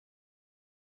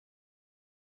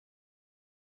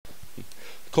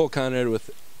Cole Conrad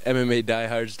with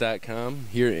MMADiehards.com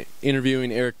here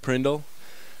interviewing Eric Prindle.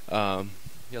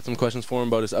 Got some questions for him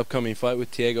about his upcoming fight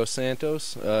with Thiago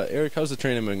Santos. Eric, how's the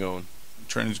training been going?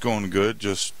 Training's going good,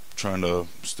 just trying to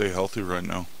stay healthy right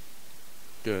now.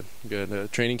 Good.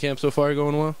 Training camp so far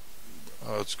going well?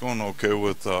 It's going okay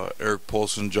with Eric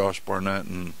Paulson, Josh Barnett,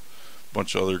 and a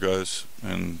bunch of other guys,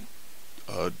 and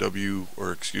WCF.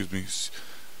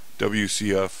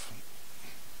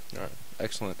 All right,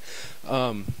 excellent.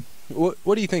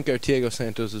 What do you think are Thiago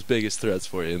Santos' biggest threats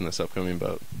for you in this upcoming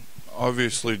bout?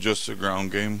 Obviously just a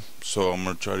ground game, so I'm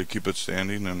going to try to keep it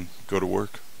standing and go to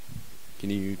work. Can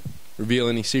you reveal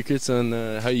any secrets on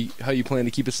how you plan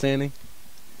to keep it standing?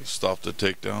 Stop the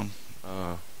takedown.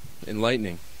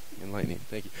 Enlightening.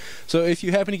 Thank you. So if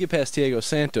you happen to get past Thiago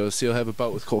Santos, you'll have a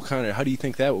bout with Cole Conrad. How do you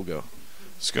think that will go?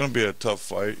 It's going to be a tough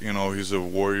fight. You know, he's a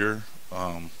warrior.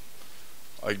 I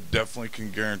definitely can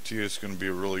guarantee it's going to be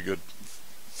a really good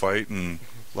fight, and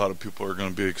a lot of people are going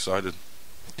to be excited.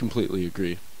 Completely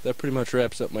agree. That pretty much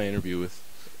wraps up my interview with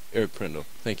Eric Prindle.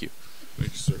 Thank you.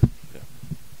 Thank you, sir.